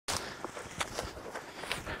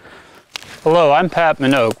Hello, I'm Pat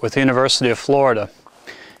Minogue with the University of Florida,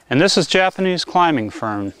 and this is Japanese climbing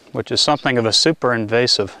fern, which is something of a super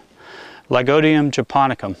invasive, Lygodium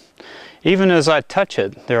japonicum. Even as I touch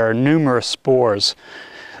it, there are numerous spores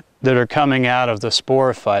that are coming out of the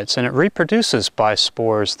sporophytes, and it reproduces by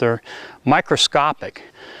spores. They're microscopic.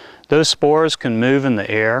 Those spores can move in the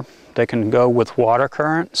air, they can go with water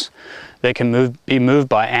currents, they can be moved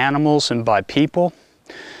by animals and by people,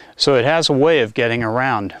 so it has a way of getting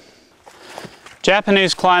around.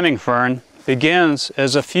 Japanese climbing fern begins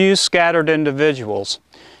as a few scattered individuals.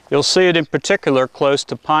 You'll see it in particular close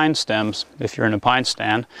to pine stems, if you're in a pine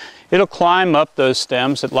stand. It'll climb up those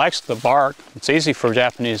stems. It likes the bark. It's easy for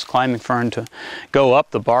Japanese climbing fern to go up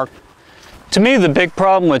the bark. To me, the big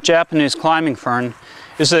problem with Japanese climbing fern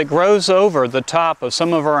is that it grows over the top of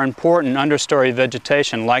some of our important understory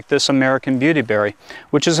vegetation, like this American beautyberry,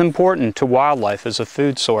 which is important to wildlife as a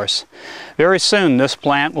food source. Very soon, this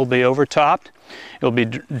plant will be overtopped. It'll be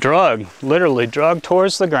literally drugged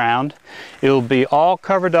towards the ground. It'll be all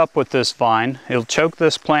covered up with this vine. It'll choke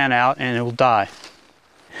this plant out and it will die.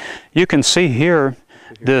 You can see here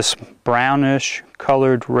this brownish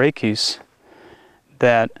colored rachis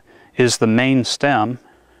that is the main stem.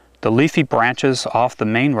 The leafy branches off the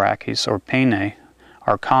main rachis, or pinnae,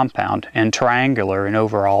 are compound and triangular in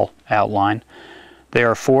overall outline. They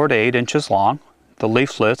are 4 to 8 inches long. The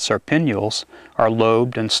leaflets, or pinnules, are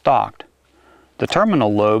lobed and stalked. The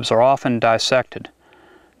terminal lobes are often dissected.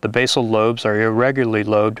 The basal lobes are irregularly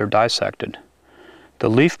lobed or dissected. The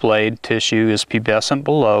leaf blade tissue is pubescent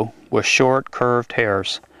below with short curved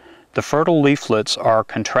hairs. The fertile leaflets are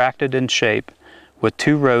contracted in shape with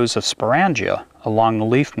 2 rows of sporangia along the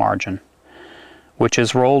leaf margin, which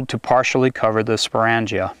is rolled to partially cover the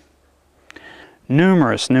sporangia.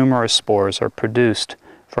 Numerous spores are produced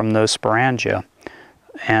from those sporangia,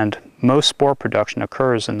 and most spore production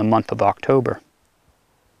occurs in the month of October.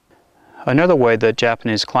 Another way that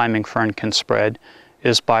Japanese climbing fern can spread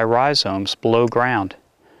is by rhizomes below ground.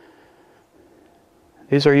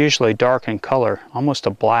 These are usually dark in color, almost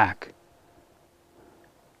a black.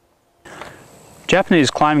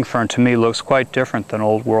 Japanese climbing fern to me looks quite different than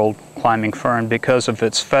Old World climbing fern because of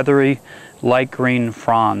its feathery, light green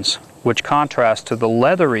fronds, which contrast to the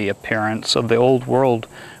leathery appearance of the Old World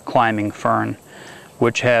climbing fern,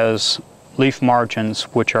 which has leaf margins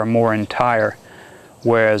which are more entire,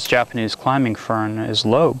 whereas Japanese climbing fern is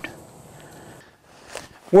lobed.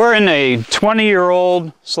 We're in a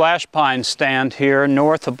 20-year-old slash pine stand here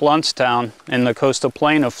north of Blountstown in the coastal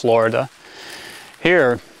plain of Florida.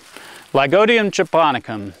 Here, Lygodium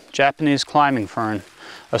japonicum, Japanese climbing fern,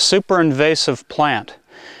 a super invasive plant.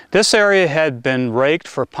 This area had been raked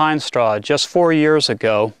for pine straw just 4 years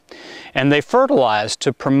ago, and they fertilized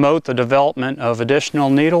to promote the development of additional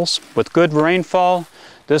needles. With good rainfall,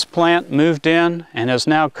 this plant moved in and has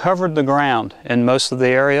now covered the ground in most of the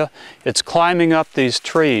area. It's climbing up these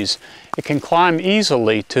trees. It can climb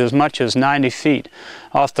easily to as much as 90 feet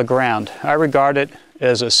off the ground. I regard it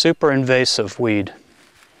as a super invasive weed.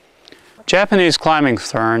 Japanese climbing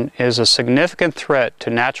fern is a significant threat to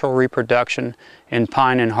natural reproduction in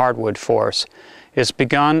pine and hardwood forests. It's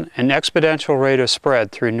begun an exponential rate of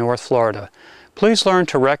spread through North Florida. Please learn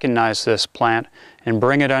to recognize this plant and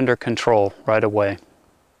bring it under control right away.